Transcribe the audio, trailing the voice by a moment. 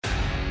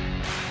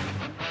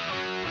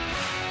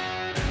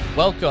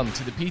Welcome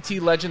to the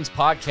PT Legends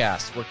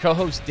podcast, where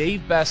co-host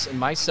Dave Bess and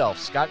myself,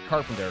 Scott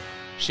Carpenter,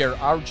 share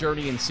our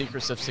journey and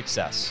secrets of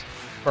success.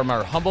 From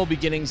our humble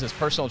beginnings as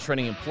personal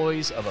training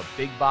employees of a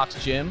big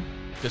box gym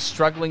to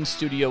struggling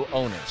studio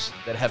owners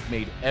that have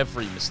made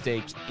every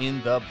mistake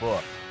in the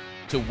book,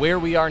 to where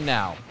we are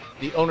now,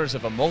 the owners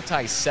of a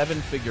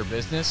multi-seven-figure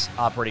business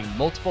operating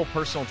multiple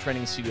personal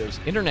training studios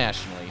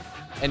internationally,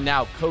 and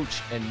now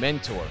coach and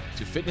mentor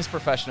to fitness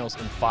professionals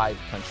in 5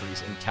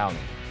 countries and counting.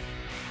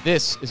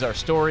 This is our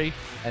story,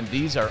 and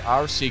these are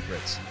our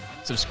secrets.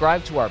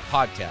 Subscribe to our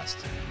podcast,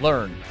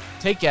 learn,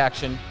 take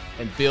action,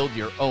 and build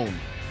your own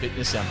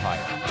fitness empire.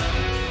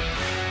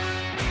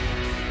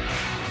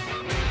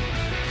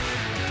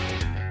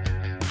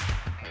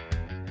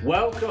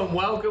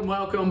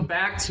 Welcome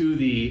back to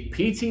the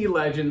PT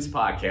Legends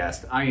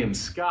podcast. I am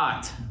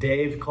Scott.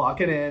 Dave,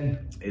 clocking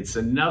in. It's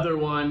another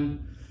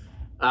one.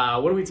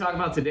 What are we talking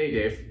about today,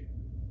 Dave?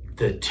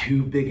 The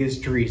 2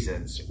 biggest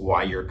reasons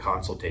why your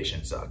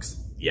consultation sucks.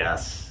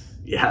 Yes.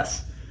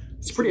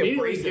 It's pretty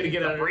abrasive.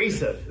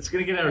 It's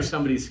going to get under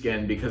somebody's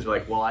skin because we're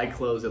like, well, I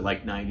close at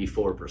like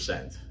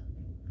 94%.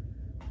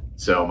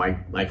 So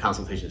my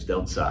consultations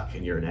don't suck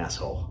and you're an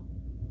asshole.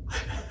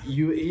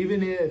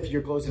 Even if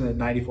you're closing at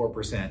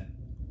 94%,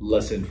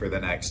 listen for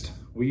the next.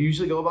 We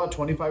usually go about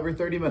 25 or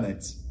 30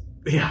 minutes.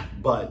 Yeah.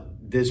 But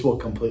this will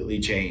completely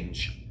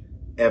change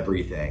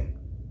everything.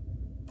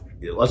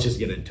 Let's just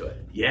get into it.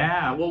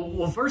 Yeah.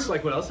 Well, first,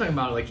 like what I was talking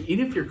about, like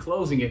even if you're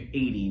closing at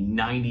 80,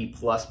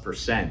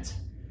 90+%,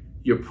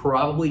 you're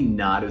probably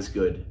not as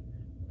good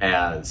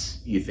as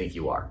you think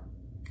you are.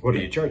 What are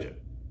you charging?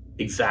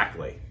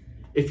 Exactly.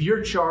 If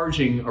you're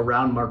charging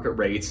around market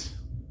rates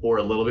or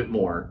a little bit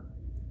more,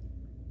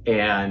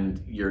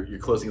 and you're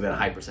closing that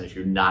high percentage,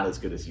 you're not as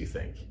good as you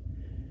think.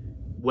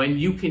 When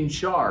you can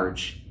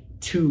charge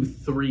 2,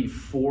 3,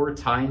 4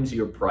 times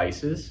your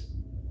prices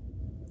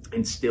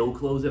and still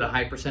close at a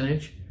high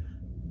percentage,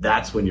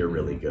 that's when you're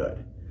really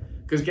good.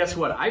 Because guess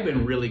what? I've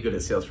been really good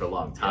at sales for a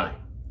long time.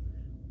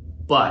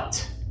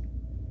 But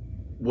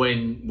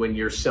when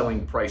you're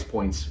selling price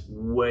points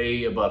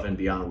way above and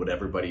beyond what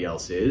everybody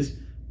else is,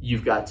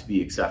 you've got to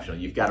be exceptional.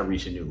 You've got to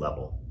reach a new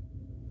level.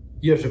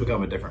 You have to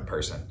become a different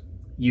person.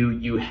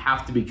 You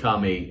have to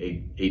become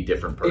a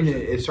different person. And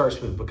it starts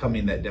with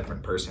becoming that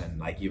different person,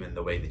 like even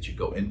the way that you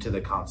go into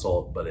the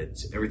consult, but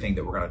it's everything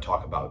that we're going to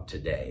talk about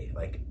today,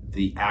 like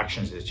the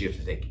actions that you have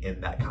to take in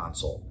that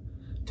consult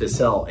to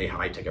sell a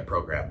high ticket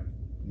program,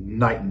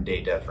 night and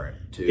day different.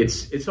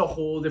 It's a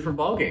whole different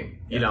ballgame,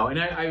 you know. And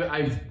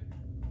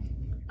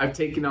I've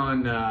taken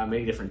on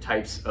many different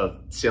types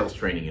of sales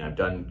training, and I've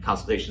done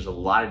consultations a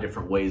lot of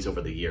different ways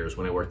over the years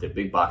when I worked at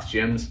big box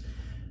gyms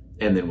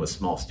and then with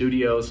small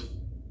studios.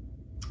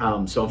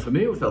 So I'm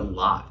familiar with a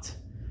lot,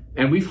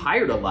 and we've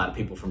hired a lot of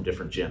people from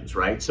different gyms,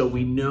 right? So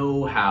we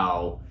know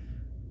how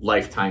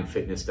Lifetime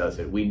Fitness does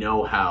it. We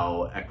know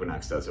how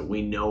Equinox does it.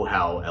 We know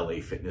how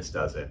LA Fitness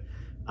does it.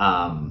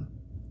 And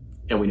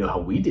we know how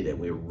we did it.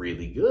 We were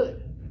really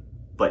good,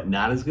 but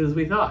not as good as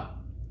we thought.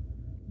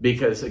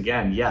 Because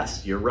again,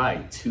 yes, you're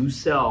right. To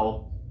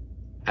sell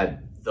at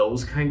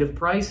those kind of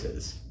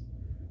prices,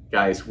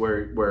 guys,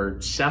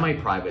 where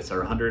semi-privates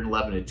are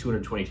 $111 to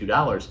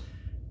 $222,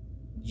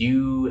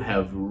 you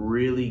have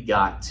really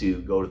got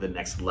to go to the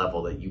next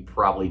level that you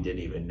probably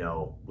didn't even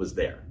know was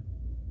there.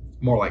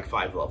 More like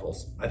 5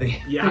 levels, I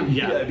think. Yeah. I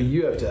mean,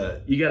 you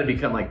got to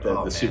become like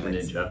the super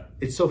ninja.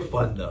 It's so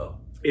fun though.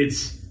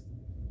 It's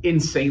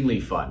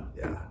insanely fun.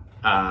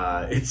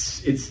 Yeah.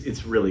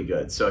 It's really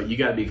good. So you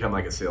got to become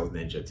like a sales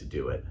ninja to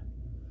do it.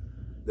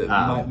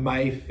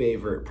 My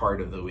favorite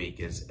part of the week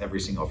is every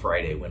single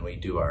Friday when we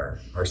do our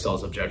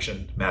sales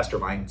objection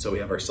mastermind. So we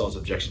have our sales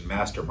objection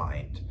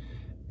mastermind,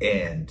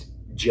 and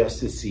just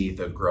to see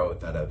the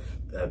growth out of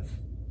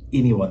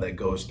anyone that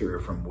goes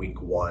through from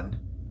week 1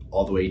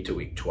 all the way to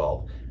week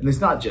 12. And it's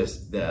not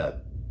just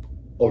the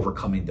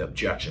overcoming the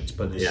objections,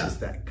 but it's just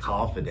that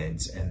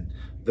confidence and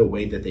the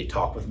way that they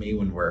talk with me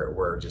when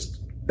we're just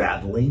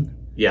battling.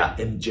 Yeah.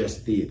 And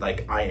just the,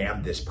 like, I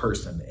am this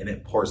person, and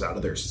it pours out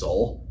of their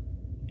soul.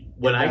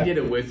 When I did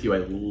it with you,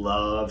 I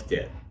loved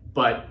it.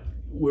 But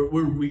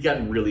we've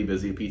gotten really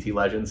busy at PT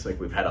Legends.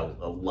 Like we've had a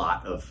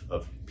lot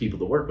of people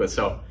to work with.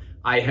 So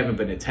I haven't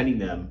been attending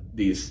them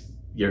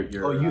you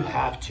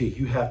have to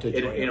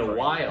join in a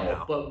while.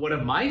 Now. But one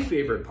of my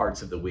favorite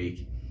parts of the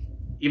week,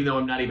 even though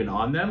I'm not even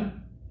on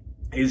them,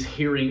 is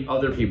hearing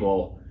other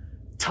people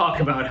talk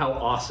about how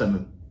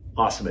awesome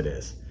it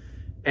is,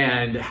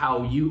 and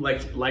how you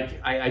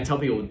I tell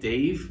people,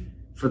 Dave.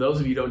 For those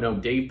of you who don't know,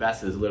 Dave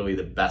Bess is literally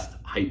the best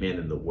hype man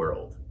in the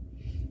world.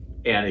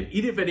 And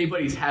if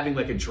anybody's having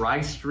like a dry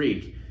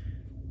streak,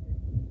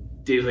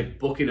 Dave's like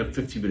booking a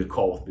 15-minute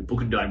call with me,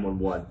 booking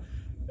 911.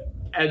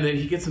 And then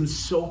he gets them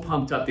so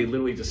pumped up, they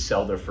literally just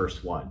sell their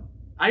first one.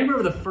 I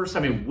remember the first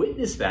time I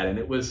witnessed that, and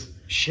it was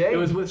Shane. It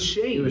was with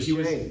Shane. He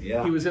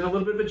was in a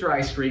little bit of a dry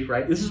streak,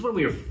 right? This is when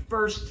we were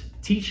first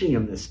teaching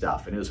him this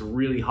stuff, and it was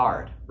really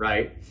hard,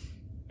 right?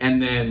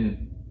 And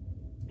then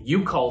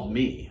you called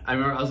me. I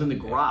remember I was in the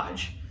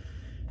garage,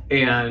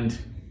 and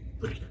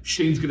Like,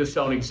 Shane's going to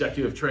sell an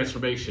executive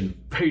transformation,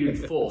 paid in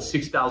full,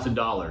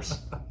 $6,000.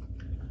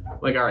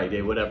 Like, all right,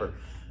 Dave, whatever.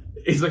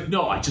 He's like,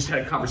 no, I just had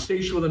a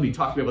conversation with him. He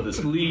talked to me about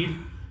this lead,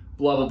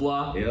 blah, blah,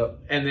 blah. Yep.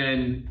 And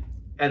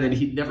then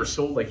he never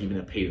sold like even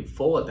a paid in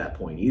full at that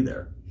point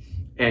either.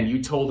 And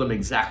you told him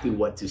exactly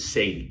what to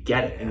say to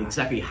get it, and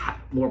exactly how,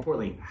 more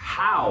importantly,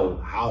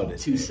 how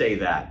to say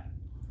that.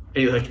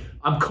 And you're like,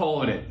 I'm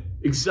calling it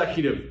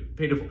executive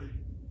paid in full.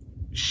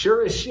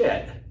 Sure as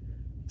shit,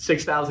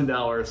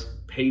 $6,000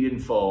 paid in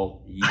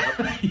full.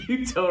 Yep.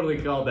 You totally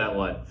called that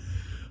one.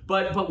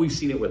 But we've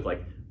seen it with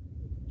like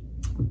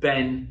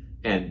Ben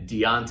and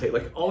Deontay,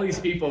 like all these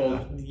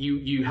people.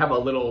 You have a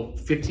little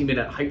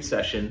 15-minute hype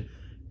session,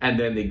 and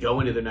then they go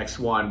into the next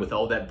one with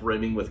all that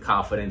brimming with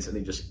confidence, and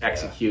they just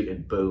execute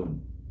and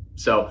boom.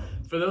 So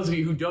for those of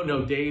you who don't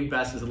know, Dave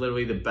Best is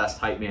literally the best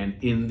hype man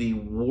in the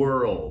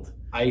world.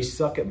 I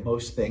suck at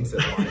most things in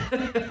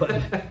life,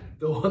 but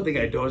the one thing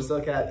I don't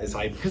suck at is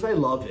hype, because I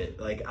love it.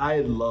 Like,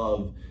 I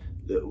love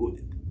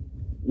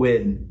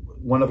when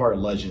one of our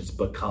legends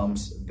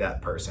becomes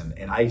that person,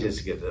 and I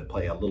just get to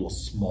play a little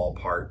small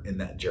part in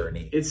that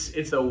journey.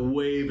 It's a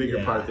way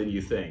bigger part than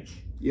you think.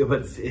 Yeah,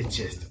 but it's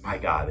just, my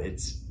God,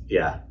 it's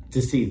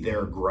to see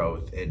their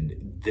growth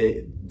and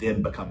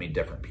them becoming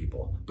different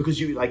people. Because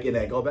you, like, and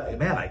I go back,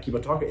 man, I keep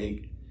on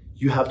talking,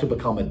 you have to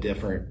become a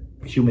different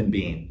human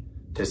being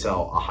to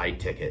sell a high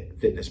ticket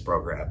fitness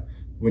program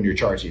when you're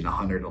charging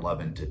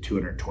 $111 to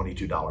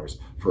 $222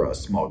 for a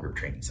small group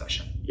training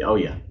session. Oh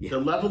yeah. The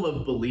level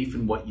of belief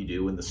in what you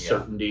do and the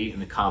certainty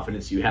and the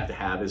confidence you have to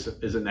have is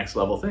a next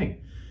level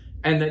thing.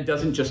 And that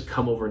doesn't just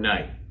come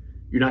overnight.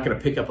 You're not going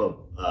to pick up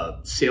a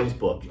sales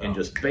book and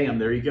just bam,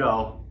 there you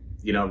go.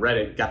 You know, read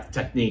it, got the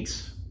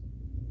techniques.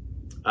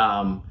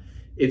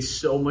 It's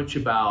so much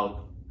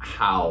about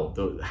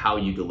how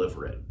you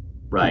deliver it.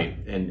 Right.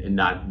 And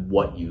not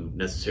what you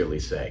necessarily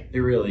say. It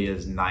really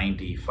is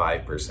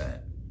 95%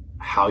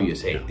 how you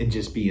say it, and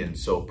just being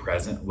so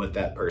present with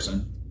that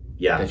person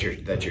that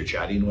you're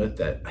chatting with,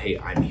 that, hey,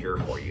 I'm here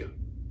for you.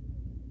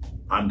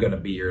 I'm going to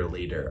be your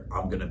leader.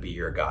 I'm going to be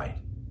your guide.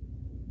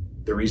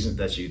 The reason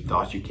that you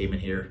thought you came in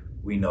here,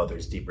 we know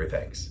there's deeper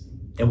things,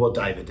 and we'll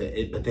dive into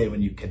it. But then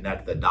when you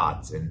connect the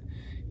dots, and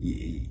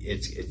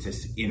it's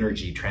this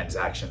energy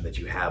transaction that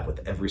you have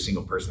with every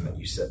single person that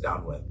you sit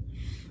down with,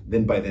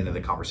 then by the end of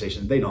the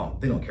conversation, they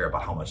don't care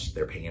about how much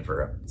they're paying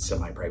for a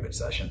semi-private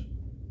session.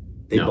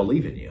 They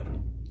believe in you.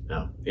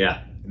 No.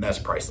 Yeah. And that's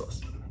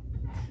priceless.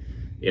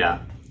 Yeah.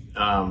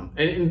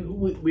 And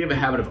we have a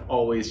habit of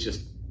always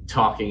just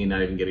talking and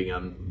not even getting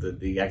on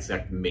the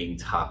exact main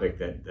topic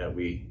that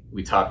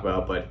we talk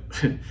about. But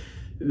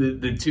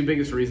the two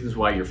biggest reasons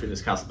why your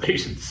fitness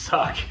consultations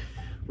suck,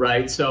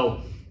 right?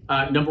 So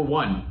number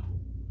one,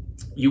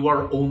 you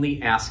are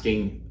only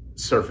asking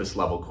surface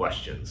level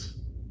questions.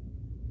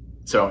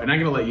 So, and I'm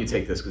going to let you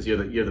take this because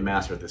you're the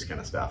master at this kind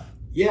of stuff.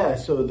 Yeah.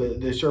 So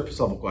the surface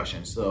level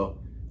questions. So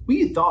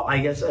we thought, I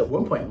guess at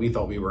one point we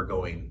thought we were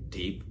going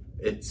deep.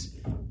 It's,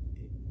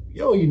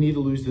 you need to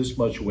lose this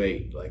much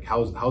weight. Like,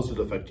 how's it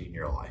affecting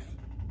your life?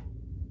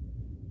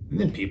 And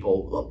then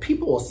people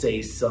will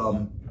say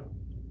some,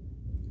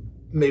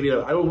 maybe,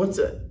 I don't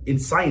know, in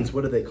science,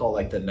 what do they call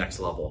like the next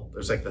level?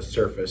 There's like the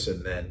surface,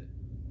 and then,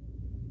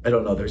 I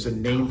don't know, there's a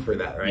name for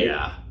that, right?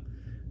 Yeah.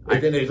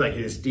 And then there's like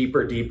this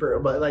deeper,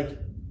 but like,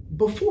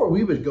 before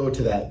we would go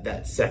to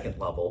that second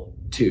level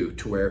too,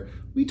 to where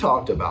we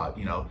talked about,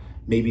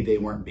 maybe they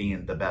weren't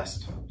being the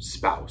best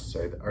spouse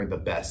or the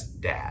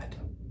best dad.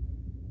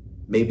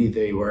 Maybe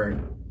they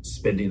weren't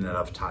spending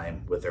enough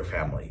time with their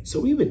family. So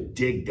we would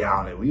dig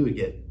down and we would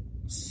get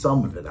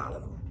some of it out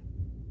of them.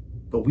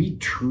 But we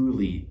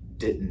truly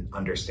didn't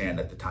understand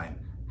at the time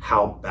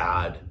how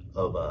bad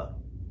of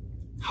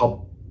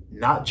how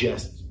not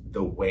just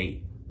the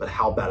weight, but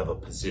how bad of a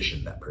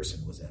position that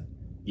person was in.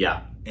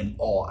 Yeah. In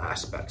all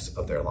aspects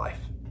of their life.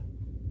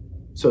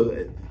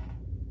 So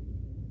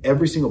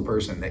every single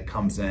person that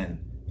comes in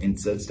and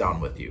sits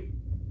down with you,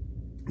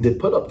 they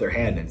put up their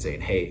hand and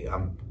saying, hey,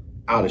 I'm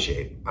out of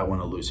shape. I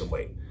want to lose some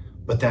weight.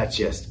 But that's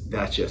just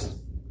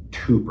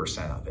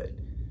 2% of it.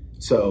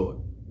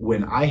 So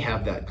when I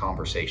have that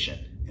conversation,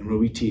 and when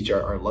we teach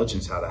our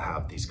legends how to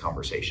have these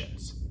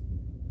conversations,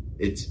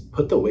 it's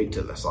put the weight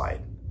to the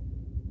side.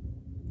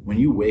 When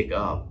you wake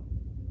up,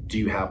 do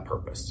you have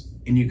purpose?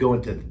 And you go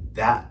into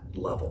that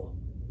level.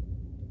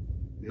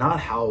 Not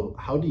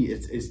how do you,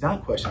 it's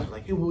not questions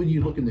like, hey, when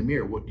you look in the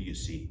mirror, what do you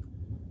see?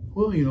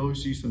 Well, I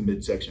see some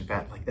midsection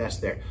fat, like that's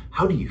there.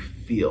 How do you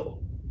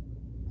feel?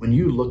 When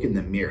you look in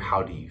the mirror,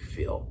 how do you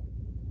feel?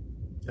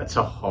 That's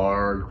a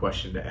hard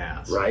question to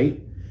ask.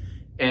 Right?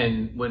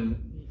 And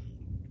when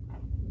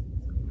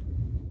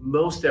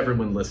most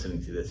everyone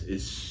listening to this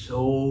is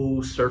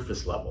so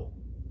surface level,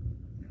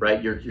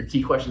 right? Your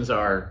key questions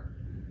are,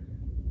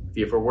 have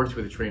you ever worked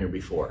with a trainer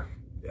before?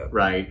 Yep.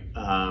 Right?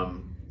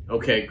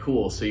 Okay,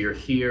 cool. So you're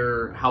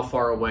here. How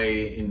far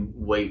away in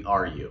weight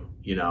are you?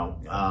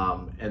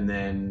 And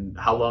then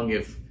how long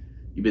have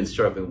you been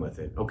struggling with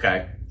it?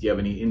 Okay. Do you have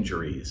any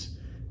injuries?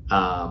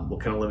 What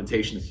kind of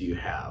limitations do you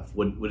have?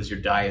 What does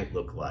your diet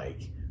look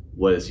like?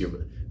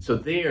 So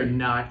they are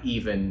not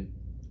even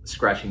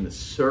scratching the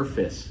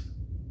surface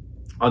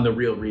on the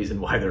real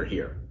reason why they're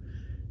here.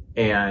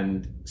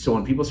 And so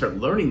when people start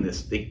learning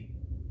this,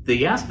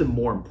 they ask the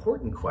more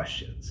important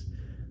questions,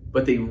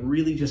 but they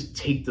really just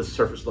take the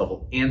surface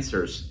level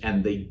answers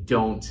and they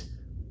don't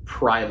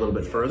pry a little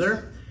bit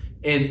further.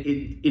 And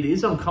it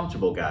is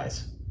uncomfortable,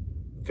 guys.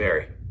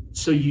 Very.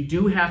 So you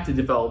do have to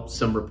develop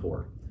some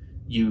rapport.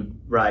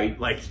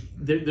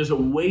 There's a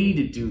way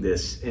to do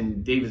this,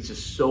 and David's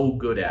just so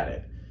good at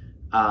it.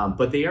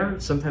 But they are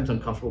sometimes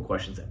uncomfortable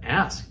questions to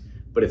ask,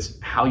 but it's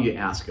how you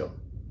ask them.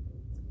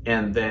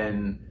 And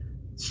then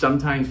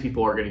sometimes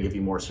people are going to give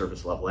you more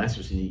surface level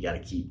answers, and you got to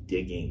keep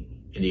digging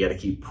and you got to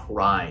keep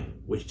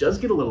prying, which does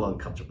get a little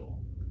uncomfortable.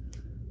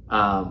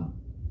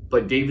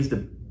 But Dave is the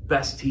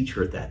best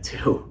teacher at that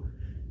too,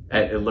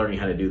 at learning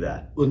how to do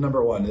that. Well,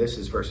 number one, this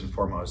is first and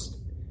foremost,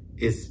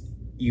 is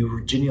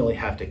you genuinely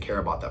have to care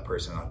about that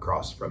person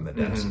across from the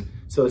desk. Mm-hmm.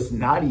 So it's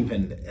not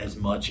even as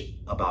much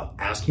about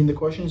asking the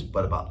questions,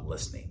 but about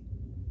listening.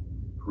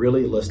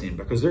 Really listening,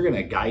 because they're going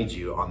to guide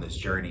you on this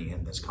journey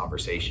in this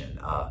conversation.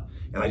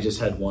 And I just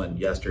had one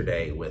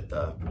yesterday with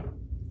a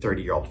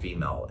 30-year-old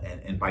female,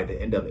 and by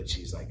the end of it,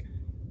 she's like,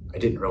 I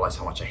didn't realize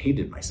how much I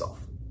hated myself.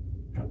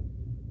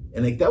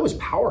 And like that was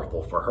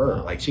powerful for her.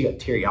 Like she got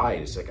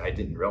teary-eyed. It's like, I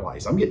didn't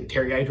realize. I'm getting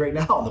teary-eyed right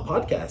now on the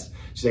podcast.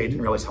 She's like, I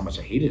didn't realize how much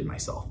I hated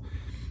myself.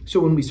 So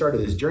when we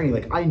started this journey,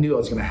 like I knew I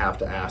was going to have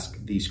to ask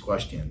these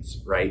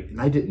questions, right? And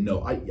I didn't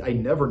know. I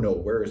never know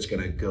where it's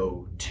going to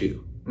go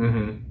to.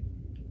 Mm-hmm.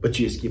 But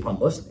you just keep on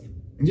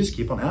listening and just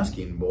keep on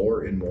asking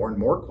more and more and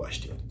more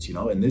questions, you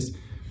know. And this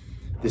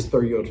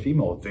 30-year-old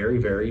female, very,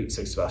 very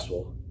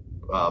successful,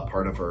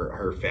 part of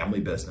her family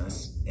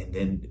business. And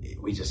then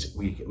we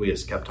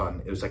just kept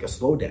on. It was like a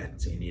slow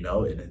dancing, you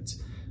know. And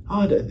it's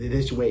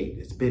just wait.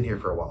 It's been here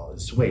for a while.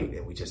 Just wait.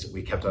 And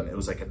we kept on. It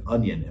was like an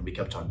onion, and we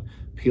kept on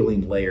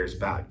peeling layers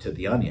back to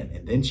the onion.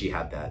 And then she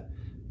had that.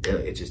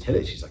 It just hit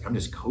it. She's like, I'm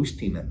just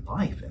coasting in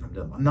life, and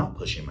I'm not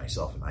pushing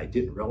myself. And I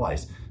didn't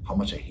realize how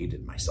much I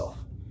hated myself.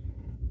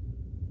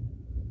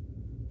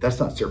 That's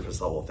not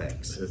surface level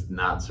things. It's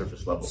not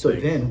surface level so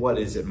things. Then what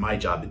is it my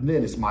job? And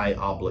then it's my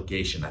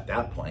obligation at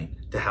that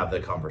point to have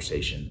the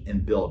conversation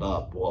and build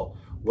up. Well,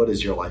 what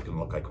is your life going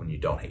to look like when you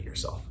don't hate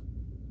yourself?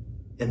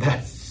 And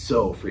that's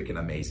so freaking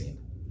amazing.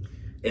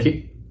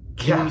 And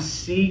can you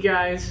see,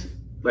 guys,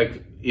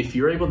 like if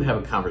you're able to have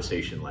a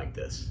conversation like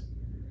this,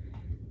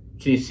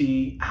 can you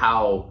see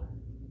how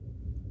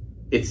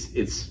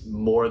it's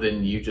more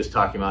than you just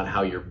talking about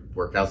how your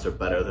workouts are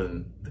better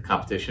than the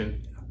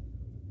competition?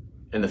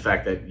 And the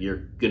fact that you're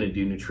going to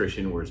do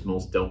nutrition, whereas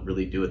most don't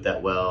really do it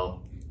that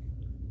well.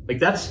 Like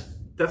that's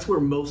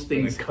where most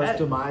things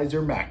customize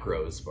your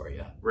macros for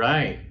you.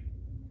 Right.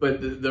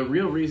 But the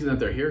real reason that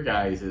they're here,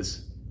 guys,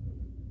 is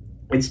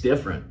it's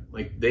different.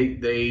 Like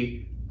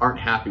they aren't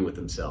happy with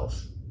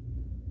themselves.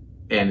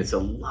 And it's a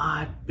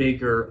lot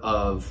bigger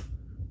of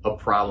a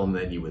problem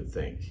than you would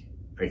think.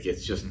 Like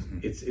it's just,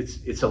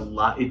 it's a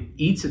lot. It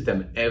eats at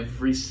them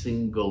every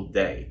single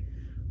day.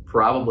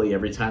 Probably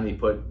every time they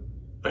put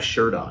a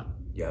shirt on.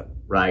 Yep.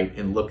 Right.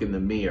 And look in the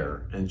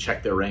mirror and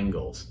check their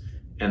angles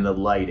and the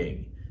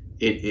lighting.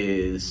 It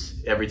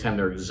is every time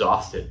they're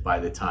exhausted by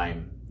the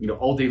time, you know,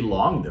 all day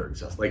long they're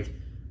exhausted. Like,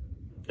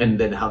 and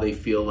then how they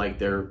feel like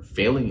they're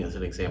failing as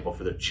an example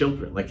for their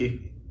children. Like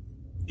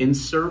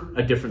insert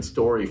a different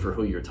story for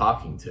who you're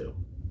talking to.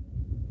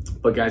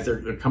 But guys,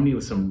 they're coming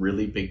with some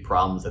really big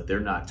problems that they're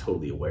not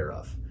totally aware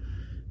of.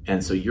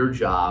 And so your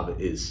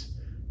job is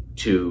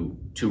to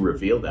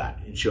reveal that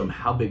and show them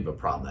how big of a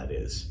problem that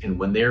is. And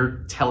when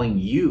they're telling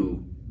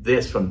you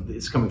it's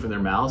coming from their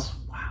mouths,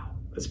 wow,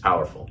 that's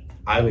powerful.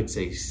 I would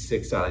say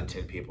 6 out of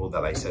 10 people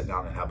that I sit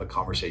down and have a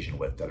conversation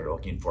with that are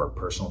looking for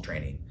personal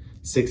training,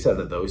 6 out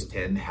of those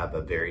 10 have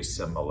a very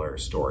similar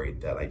story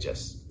that I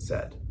just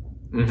said.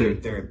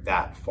 Mm-hmm. They're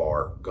that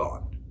far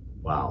gone.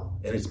 Wow.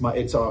 And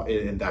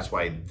and that's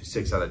why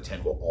 6 out of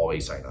 10 will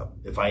always sign up.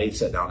 If I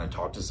sit down and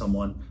talk to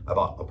someone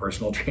about a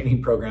personal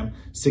training program,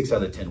 6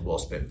 out of 10 will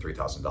spend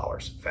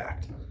 $3,000.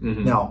 Fact.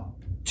 Mm-hmm. Now,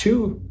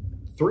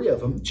 3 of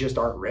them just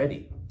aren't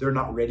ready. They're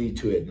not ready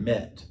to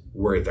admit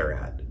where they're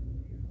at.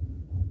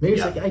 Maybe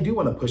it's like, I do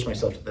want to push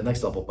myself to the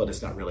next level, but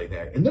it's not really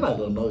there. And then I let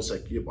them know it's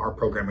like, our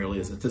program really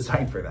isn't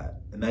designed for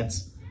that. And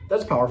that's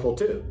powerful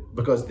too,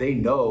 because they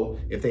know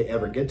if they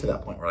ever get to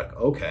that point, we're like,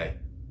 okay,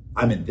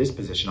 I'm in this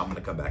position, I'm going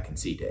to come back and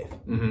see Dave.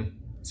 Mm-hmm.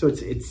 So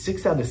it's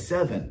 6 out of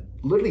 7,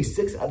 literally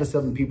 6 out of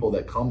 7 people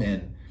that come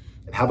in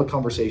and have a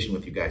conversation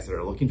with you guys that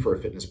are looking for a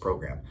fitness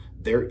program.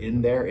 They're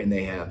in there and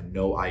they have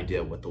no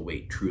idea what the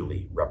weight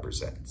truly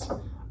represents.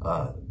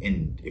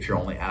 And if you're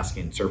only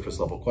asking surface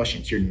level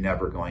questions, you're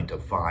never going to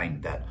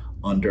find that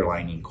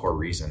underlining core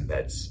reason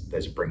that's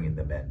bringing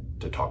them in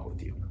to talk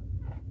with you.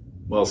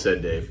 Well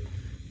said, Dave.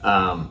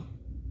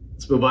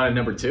 Let's move on to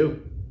number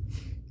 2.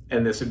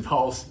 And this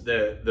involves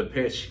the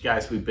pitch.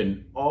 Guys,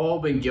 we've all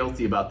been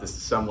guilty about this to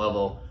some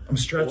level. I'm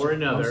stretching. Or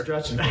another. I'm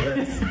stretching for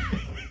this.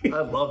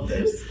 I love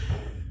this.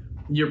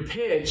 Your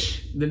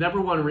pitch, the number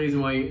 2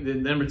 reason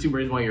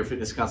why your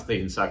fitness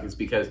consultation sucks is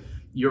because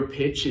your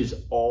pitch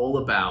is all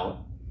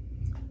about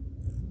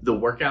the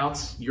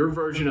workouts, your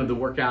version of the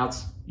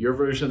workouts, your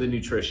version of the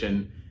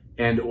nutrition,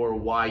 and or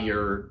why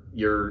you're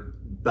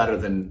better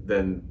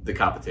than the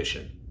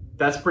competition.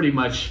 That's pretty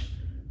much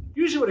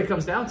usually what it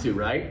comes down to,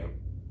 right?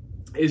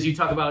 Is you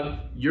talk about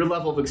your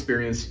level of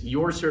experience,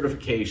 your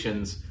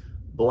certifications,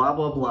 blah,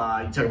 blah,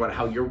 blah. You talk about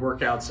how your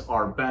workouts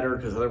are better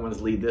because other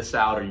ones leave this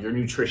out, or your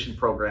nutrition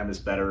program is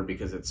better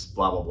because it's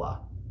blah, blah, blah.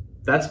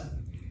 That's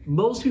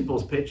most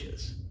people's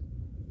pitches.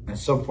 In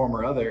some form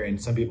or other,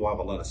 and some people have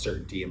a lot of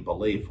certainty and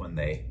belief when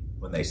they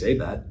say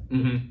that.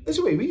 Mm-hmm. That's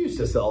the way we used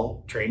to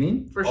sell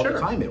training for all sure. the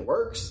time. It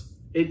works.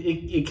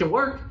 It can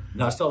work.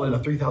 Not selling a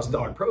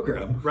 $3,000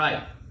 program.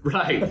 Right.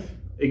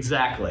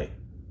 Exactly.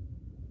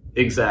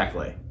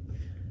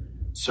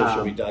 So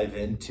should we dive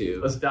into?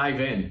 Let's dive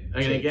in. I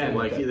mean, again,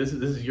 like this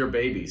is your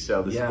baby,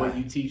 so this is what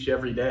you teach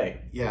every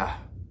day. Yeah.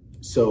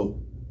 So,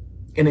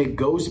 and it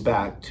goes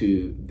back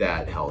to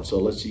that health. So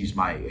let's use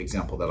my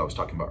example that I was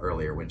talking about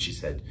earlier when she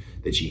said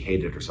that she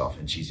hated herself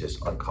and she's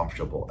just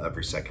uncomfortable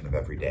every second of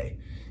every day.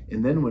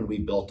 And then when we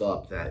built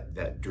up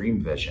that dream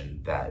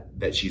vision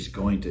that she's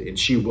going to, and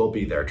she will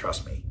be there,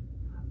 trust me.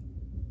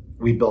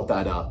 We built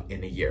that up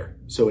in a year.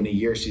 So in a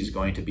year, she's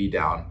going to be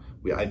down.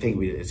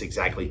 It's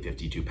exactly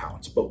 52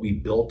 pounds, but we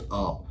built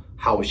up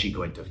how is she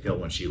going to feel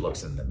when she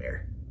looks in the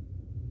mirror.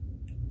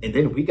 And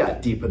then we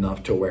got deep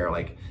enough to where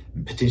like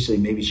potentially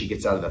maybe she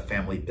gets out of the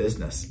family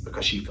business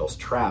because she feels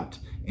trapped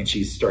and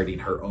she's starting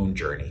her own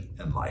journey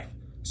in life.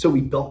 So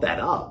we built that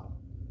up.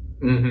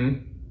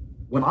 Mm-hmm.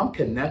 When I'm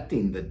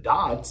connecting the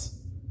dots,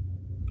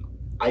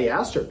 I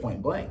asked her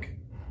point blank,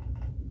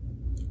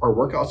 our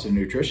workouts and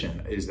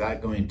nutrition, is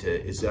that going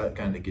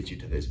to get you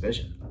to this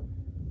vision?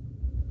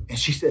 And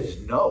she says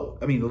no.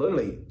 I mean,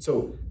 literally,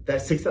 so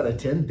that 6 out of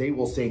 10, they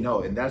will say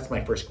no. And that's my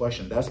first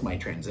question. That's my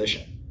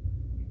transition.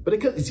 But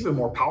it's even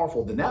more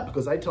powerful than that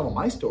because I tell them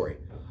my story.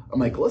 I'm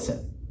like,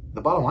 listen,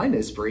 the bottom line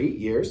is for 8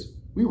 years,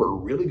 we were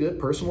really good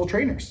personal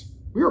trainers.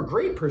 We were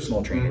great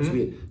personal trainers. Mm-hmm.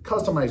 We had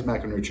customized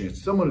macronutrients.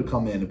 Someone would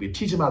come in and we'd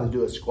teach them how to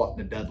do a squat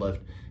and a deadlift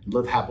and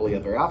live happily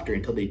ever after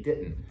until they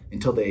didn't.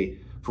 Until they,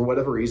 for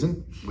whatever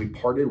reason, we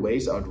parted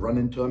ways. I would run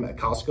into them at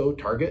Costco,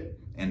 Target,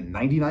 and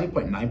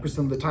 99.9%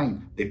 of the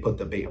time, they put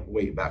the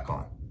weight back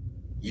on.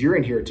 You're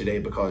in here today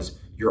because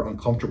you're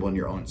uncomfortable in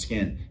your own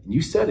skin. And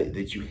you said it,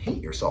 that you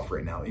hate yourself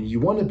right now. And you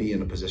want to be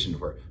in a position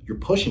where you're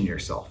pushing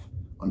yourself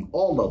on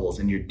all levels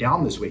and you're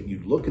down this weight and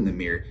you look in the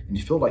mirror and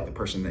you feel like the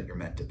person that you're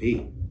meant to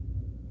be.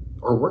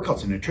 Or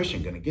workouts and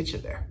nutrition going to get you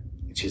there?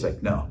 And she's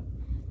like, no.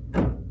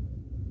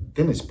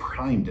 Then it's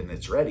primed and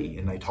it's ready.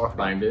 And I talk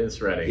about primed and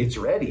it's ready. It's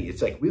ready.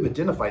 It's like we've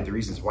identified the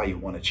reasons why you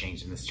want to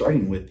change. And it's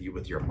starting with you,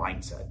 with your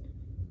mindset.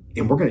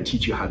 And we're going to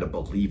teach you how to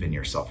believe in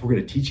yourself. We're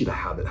going to teach you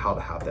how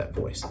to have that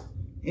voice.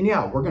 And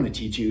yeah, we're going to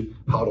teach you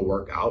how to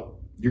work out.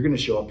 You're going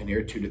to show up in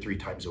here 2 to 3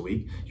 times a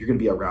week. You're going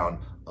to be around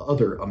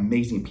other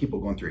amazing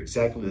people going through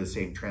exactly the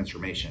same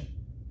transformation.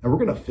 And we're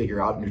going to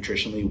figure out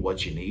nutritionally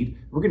what you need.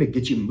 We're going to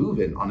get you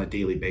moving on a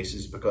daily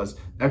basis because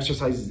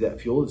exercise is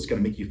that fuel that's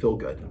going to make you feel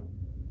good.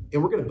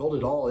 And we're going to build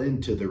it all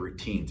into the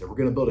routines. And we're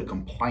going to build a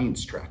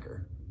compliance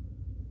tracker.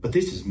 But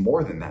this is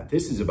more than that.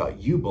 This is about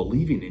you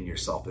believing in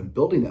yourself and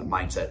building that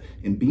mindset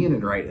and being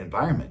in the right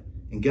environment.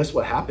 And guess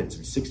what happens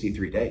in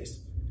 63 days?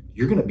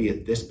 You're going to be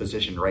at this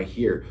position right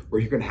here where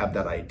you're going to have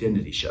that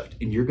identity shift.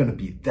 And you're going to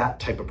be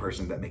that type of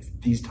person that makes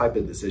these type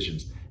of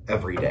decisions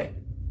every day.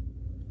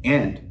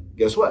 And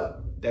guess what?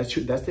 That's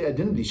the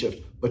identity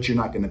shift, but you're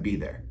not going to be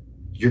there.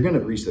 You're going to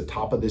reach the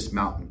top of this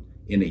mountain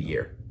in a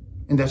year.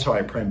 And that's how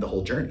I primed the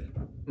whole journey.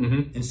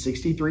 Mm-hmm. In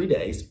 63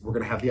 days, we're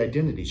going to have the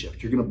identity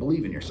shift. You're going to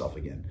believe in yourself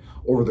again.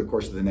 Over the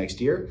course of the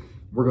next year,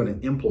 we're going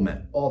to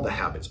implement all the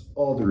habits,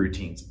 all the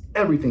routines,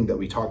 everything that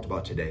we talked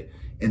about today.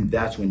 And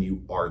that's when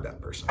you are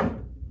that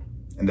person.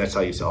 And that's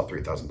how you sell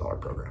 $3,000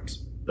 programs.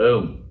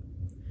 Boom.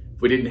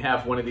 If we didn't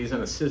have one of these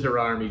on a scissor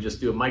arm, you just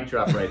do a mic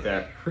drop right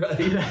there. Right.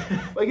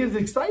 Like, it's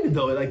excited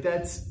though. Like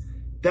that's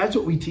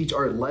what we teach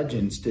our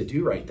legends to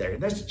do right there.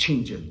 And that's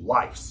changing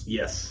lives.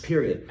 Yes.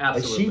 Period.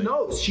 Absolutely.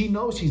 Like she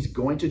knows she's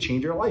going to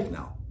change her life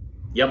now.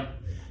 Yep.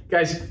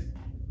 Guys,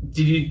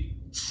 did you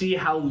see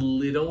how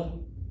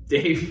little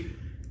Dave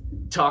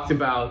talked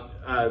about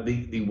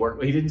the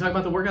work? He didn't talk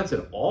about the workouts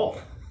at all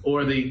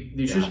or the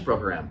nutrition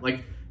program.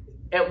 Like,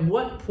 at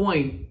what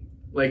point,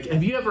 like,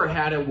 have you ever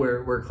had it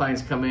where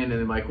clients come in and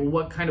they're like, well,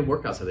 what kind of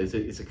workouts are they?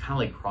 Is it kind of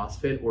like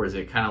CrossFit, or is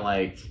it kind of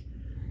like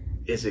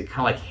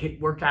HIIT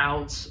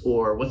workouts,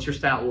 or what's your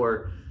style,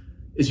 or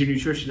is your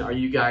nutrition, are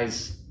you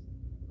guys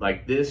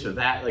like this or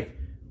that? Like,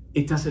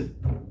 it's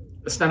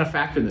not a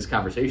factor in this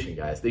conversation,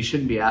 guys. They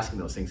shouldn't be asking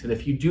those things. And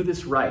if you do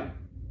this right,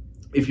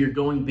 if you're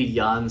going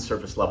beyond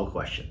surface level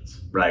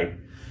questions, right,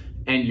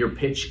 and your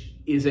pitch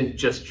isn't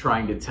just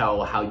trying to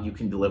tell how you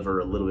can deliver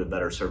a little bit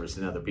better service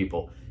than other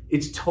people,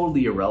 it's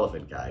totally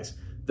irrelevant, guys.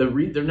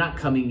 They're not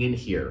coming in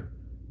here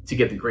to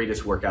get the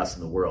greatest workouts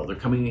in the world. They're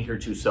coming in here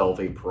to solve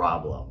a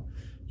problem.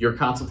 Your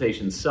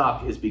consultations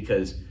suck is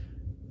because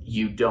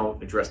you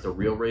don't address the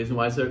real reason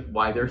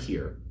why they're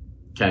here,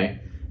 okay?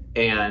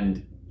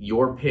 And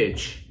your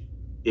pitch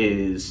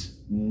is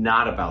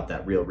not about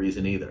that real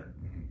reason either,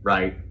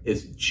 right?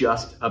 It's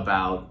just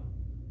about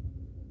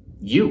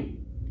you,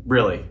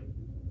 really.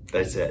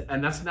 That's it.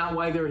 And that's not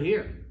why they're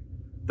here.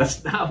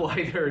 That's not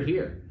why they're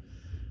here.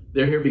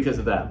 They're here because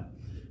of them.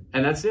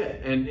 And that's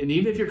it. And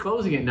even if you're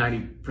closing at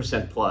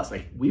 90% plus,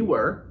 like we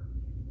were,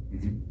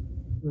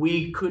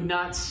 we could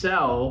not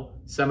sell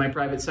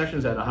semi-private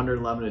sessions at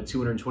 $111 to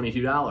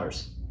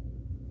 $222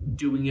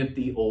 doing it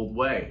the old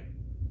way.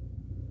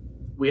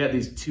 We had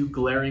these two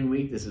glaring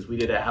weaknesses. We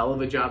did a hell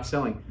of a job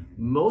selling.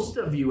 Most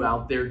of you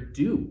out there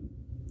do.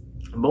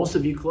 Most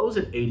of you close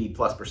at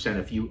 80+%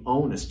 if you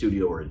own a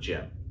studio or a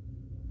gym.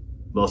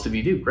 Most of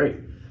you do, great.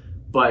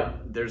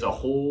 But there's a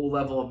whole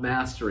level of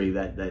mastery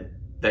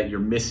that you're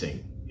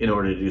missing in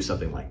order to do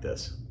something like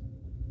this.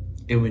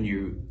 And when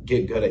you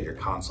get good at your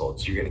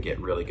consults, you're going to get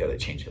really good at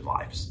changing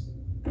lives.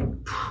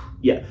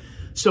 Yeah.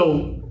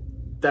 So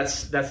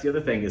that's the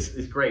other thing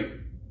is great.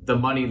 The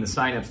money and the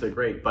signups, they're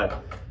great,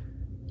 but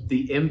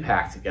the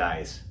impact,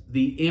 guys,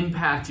 the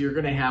impact you're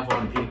going to have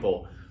on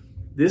people.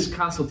 This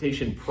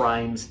consultation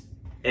primes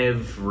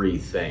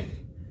everything.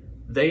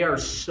 They are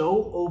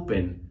so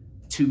open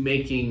to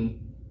making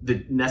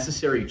the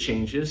necessary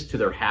changes to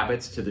their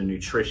habits, to their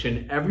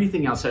nutrition,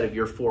 everything outside of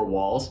your four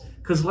walls.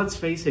 Because let's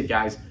face it,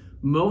 guys,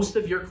 most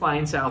of your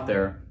clients out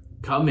there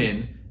come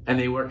in and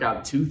they work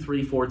out 2,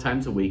 3, 4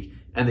 times a week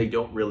and they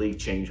don't really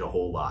change a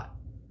whole lot.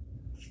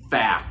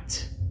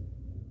 Fact.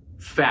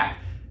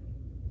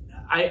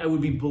 I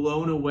would be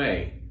blown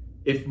away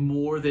if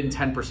more than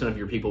 10% of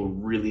your people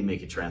really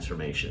make a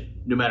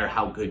transformation, no matter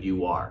how good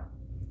you are.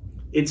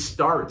 It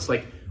starts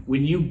like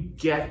when you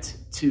get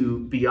to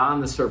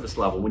beyond the surface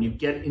level, when you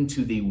get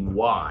into the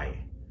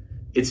why,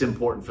 it's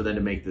important for them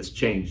to make this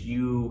change.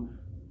 You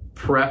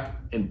prep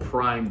and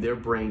prime their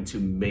brain to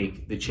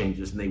make the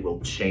changes and they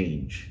will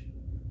change.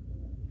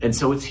 And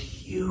so it's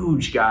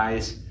huge,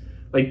 guys.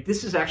 Like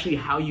this is actually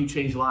how you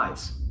change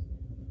lives.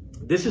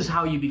 This is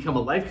how you become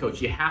a life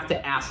coach. You have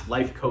to ask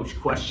life coach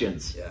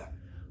questions,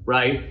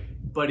 right?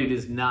 But it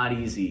is not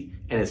easy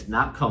and it's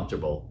not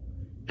comfortable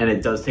and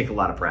it does take a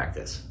lot of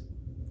practice.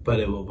 But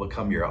it will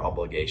become your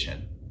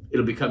obligation.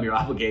 It'll become your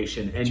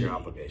obligation. It's your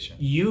obligation.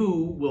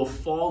 You will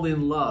fall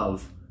in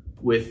love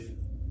with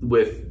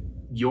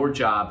your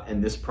job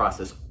and this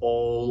process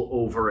all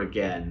over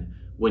again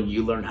when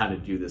you learn how to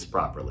do this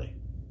properly.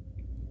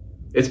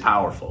 It's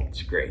powerful.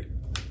 It's great.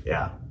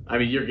 Yeah. I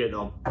mean, you're getting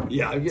all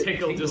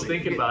tickled just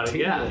thinking about it.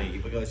 Yeah.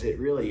 Because it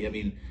really, I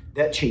mean,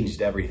 that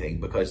changed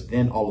everything because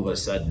then all of a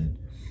sudden,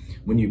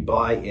 when you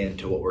buy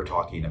into what we're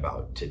talking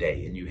about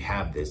today and you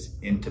have this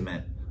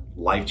intimate,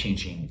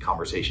 life-changing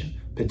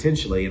conversation,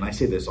 potentially, and I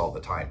say this all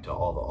the time to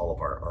all of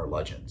our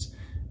legends,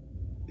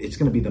 it's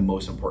going to be the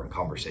most important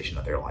conversation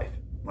of their life.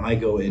 When I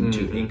go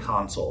into a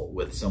consult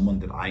with someone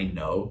that I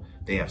know,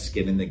 they have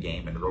skin in the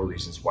game and real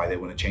reasons why they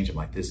want to change, I'm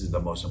like, this is the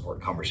most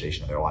important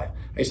conversation of their life.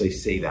 I usually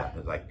say that,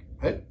 but like,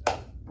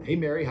 hey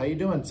Mary, how you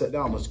doing? Sit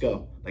down, let's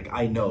go. Like,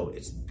 I know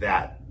it's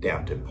that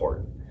damn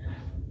important.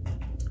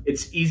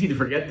 It's easy to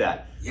forget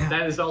that. Yeah.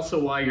 That is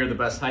also why you're the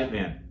best hype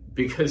man,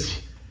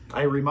 because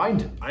I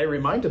remind him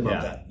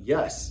of that.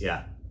 Yes.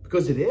 Yeah.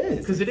 Because it is.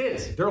 Because it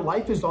is. Their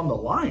life is on the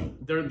line.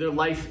 Their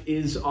life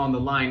is on the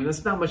line.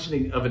 That's not much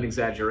of an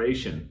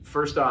exaggeration.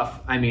 First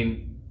off, I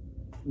mean,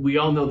 we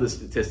all know the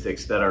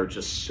statistics that are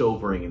just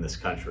sobering in this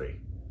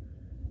country.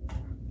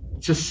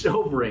 Just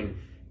sobering.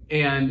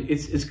 And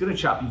it's going to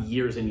chop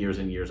years and years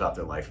and years off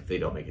their life if they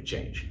don't make a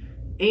change.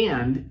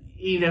 And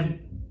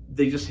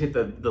they just hit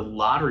the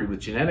lottery with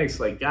genetics.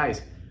 Like,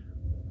 guys,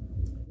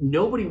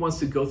 nobody wants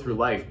to go through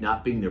life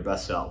not being their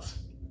best selves.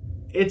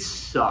 It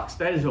sucks.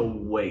 That is a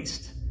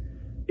waste.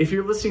 If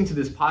you're listening to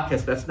this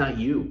podcast, that's not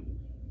you.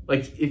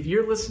 Like, if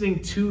you're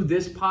listening to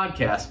this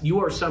podcast, you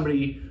are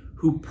somebody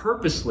who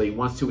purposely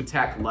wants to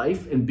attack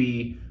life and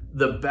be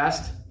the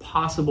best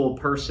possible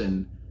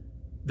person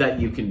that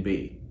you can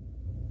be.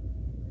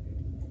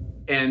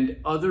 And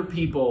other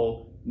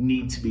people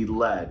need to be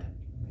led.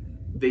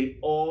 They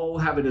all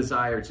have a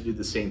desire to do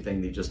the same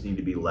thing. They just need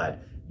to be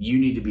led. You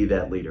need to be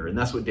that leader. And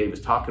that's what Dave is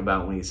talking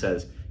about when he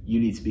says you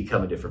need to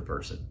become a different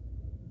person.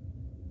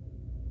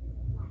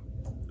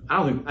 I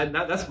don't think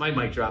that's my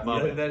mic drop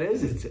moment. Yeah, that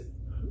is.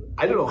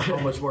 I don't know how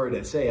much more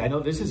to say. I know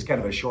this is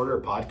kind of a shorter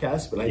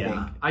podcast, but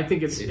I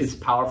think it's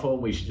powerful.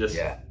 And we should just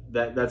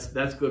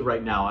that's good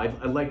right now. I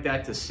like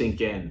that to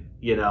sink in.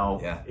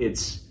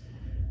 It's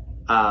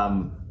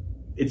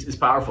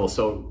powerful.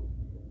 So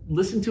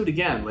listen to it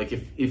again. Like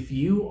if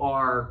you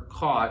are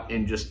caught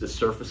in just the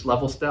surface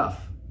level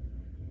stuff,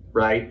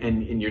 right,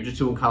 and you're just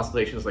doing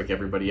consultations like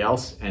everybody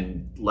else,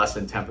 and less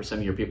than 10%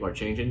 of your people are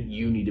changing,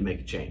 you need to make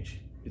a change.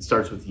 It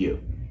starts with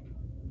you.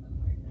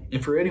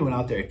 And for anyone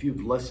out there, if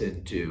you've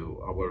listened to,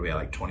 what are we at,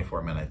 like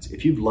 24 minutes,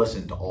 if you've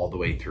listened all the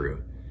way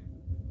through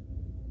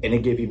and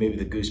it gave you maybe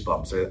the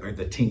goosebumps or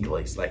the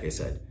tinklies, like I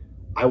said,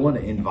 I want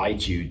to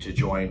invite you to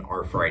join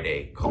our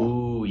Friday call.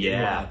 Ooh,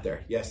 yeah. Out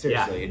there. Yeah,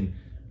 seriously. Yeah. And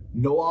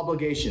no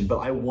obligation, but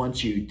I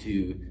want you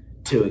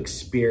to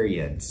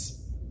experience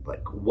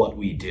like what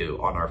we do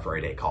on our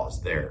Friday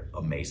calls. They're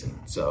amazing.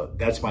 So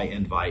that's my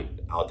invite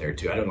out there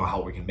too. I don't know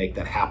how we can make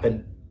that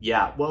happen.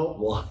 Yeah,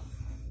 well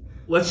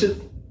let's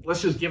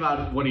just give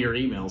out one of your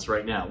emails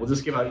right now. We'll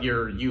just give out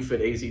your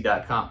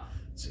youfitaz.com.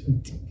 So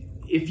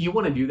if you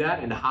want to do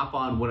that and hop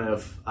on one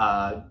of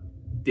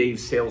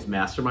Dave's sales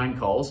mastermind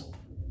calls,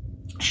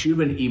 shoot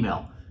him an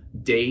email,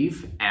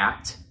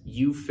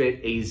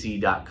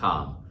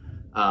 dave@youfitaz.com.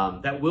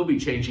 That will be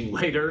changing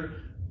later,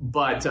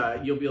 but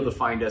you'll be able to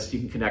find us. You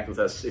can connect with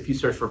us. If you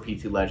search for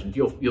PT Legend,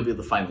 you'll be able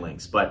to find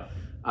links. But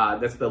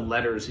that's the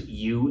letters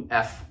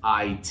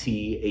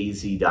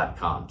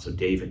UFITAZ.com. So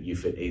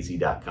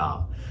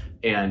dave@youfitaz.com.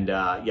 And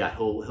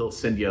he'll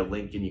send you a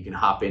link, and you can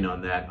hop in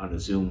on that on a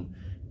Zoom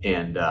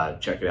and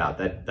check it out.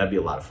 That'd be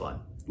a lot of fun.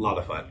 A lot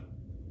of fun.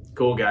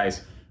 Cool,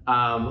 guys.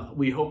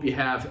 We hope you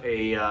have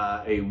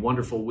a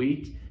wonderful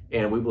week,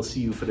 and we will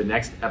see you for the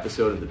next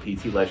episode of the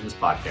PT Legends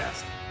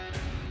podcast.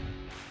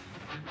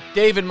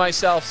 Dave and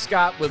myself,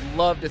 Scott, would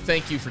love to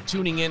thank you for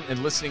tuning in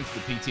and listening to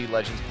the PT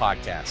Legends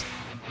podcast.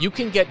 You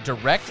can get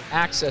direct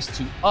access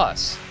to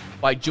us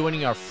by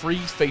joining our free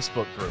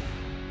Facebook group.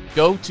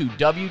 Go to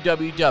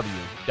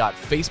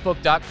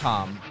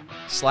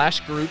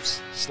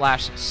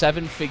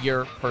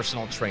www.facebook.com/groups/7-figure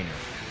personal trainer.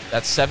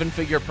 That's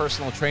 7-figure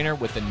personal trainer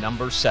with the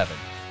number 7.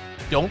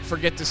 Don't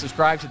forget to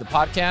subscribe to the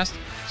podcast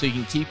so you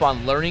can keep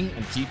on learning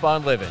and keep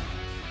on living.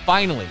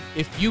 Finally,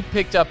 if you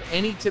picked up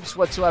any tips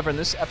whatsoever in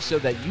this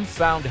episode that you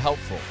found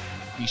helpful,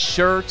 be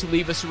sure to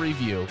leave us a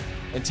review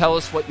and tell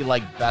us what you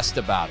like best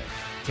about it.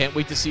 Can't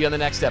wait to see you on the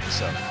next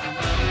episode.